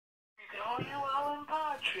are you Alan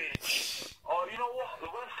Partridge? Oh, you know what? The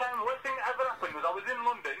worst thing that ever happened was I was in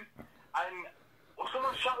London and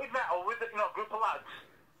someone shouted me. I was with a group of lads,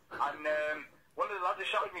 and one of the lads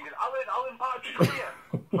shouted at me, Alan Partridge, come here.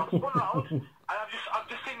 So I spun around and I've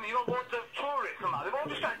just seen loads of tourists and that. They've all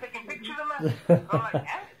just started taking pictures of me. And I'm like,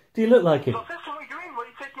 eh? Do you look like him? So I said, so what are you doing? Why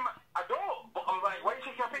are you taking my... I don't, but I'm like, why are you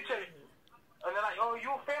taking my picture? And they're like, oh,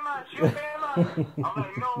 you're famous, you're famous. I'm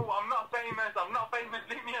like, no, I'm not famous,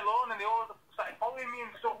 leave me alone. And they all started following me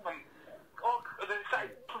and stuff, and they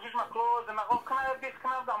started touching my clothes, and like, oh, can I have this,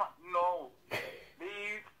 can I have that? I'm like, no,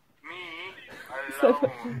 leave me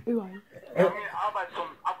alone. I mean, I've got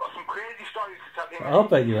some crazy stories to tell you. I'll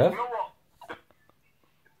bet you have. You know what?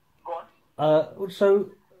 Go on.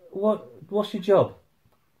 So, what's your job?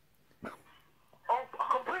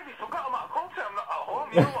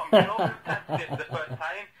 You know what, I'm going to test it the first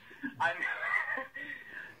time, and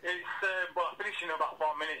it's, but I finished in about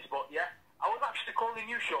 4 minutes, but yeah, I was actually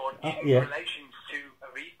calling you, Sean, in relation to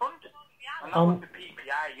a refund, and that was the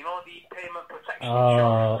PPI, the Payment Protection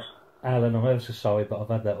Insurance. Alan, I'm ever so sorry, but I've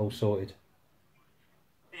had that all sorted.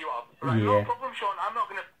 You have? Right, no problem, Sean, I'm not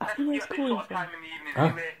going to pest you at this sort of time in the evening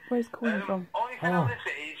anyway. Where's calling from? Only thing I'm going to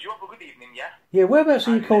say is, you have a good evening, yeah? Yeah, whereabouts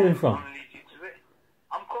are you calling from?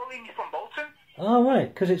 I'm calling you from Bolton. Oh, right,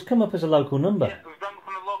 because it's come up as a local number. Yeah, we've rang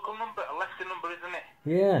from a local number, a Leicester number, isn't it?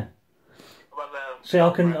 Yeah. Well, see, I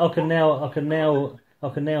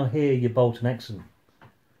can now hear your Bolton accent.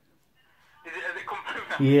 Has it come through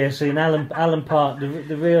now? Yeah, see, and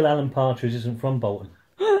the real Alan Partridge isn't from Bolton.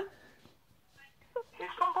 He's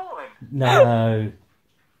from Bolton? No.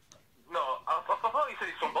 No, I thought you said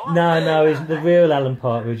he's from Bolton. No, the real Alan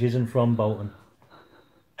Partridge isn't from Bolton.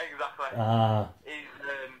 Exactly. Ah.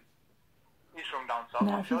 He's from down south.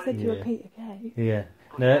 No, if you said you were Peter Kay. Yeah.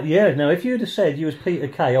 No, if you'd have said you was Peter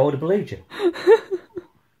Kay, I would have believed you. Peter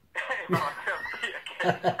Kay.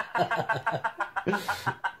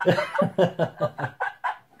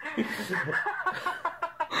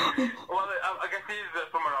 Well, I guess he is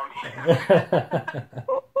from around here.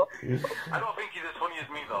 I don't think he's as funny as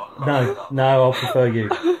me, though. No, I'll prefer you.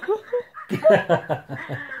 Well,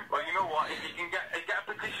 you know what? If you can get a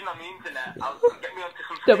petition on the internet, get me onto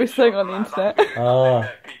some... There'll be something on the internet.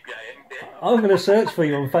 I'm going to search for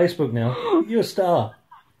you on Facebook now. You're a star.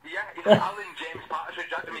 Yeah, it's Alan James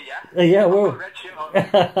Partridge, after me, yeah? Yeah, I will. Red shirt on.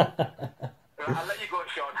 I'll let you go,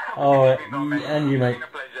 Sean. Alright, and you, mate. It's been a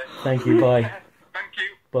pleasure. Thank you, bye. Thank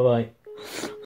you. Bye-bye.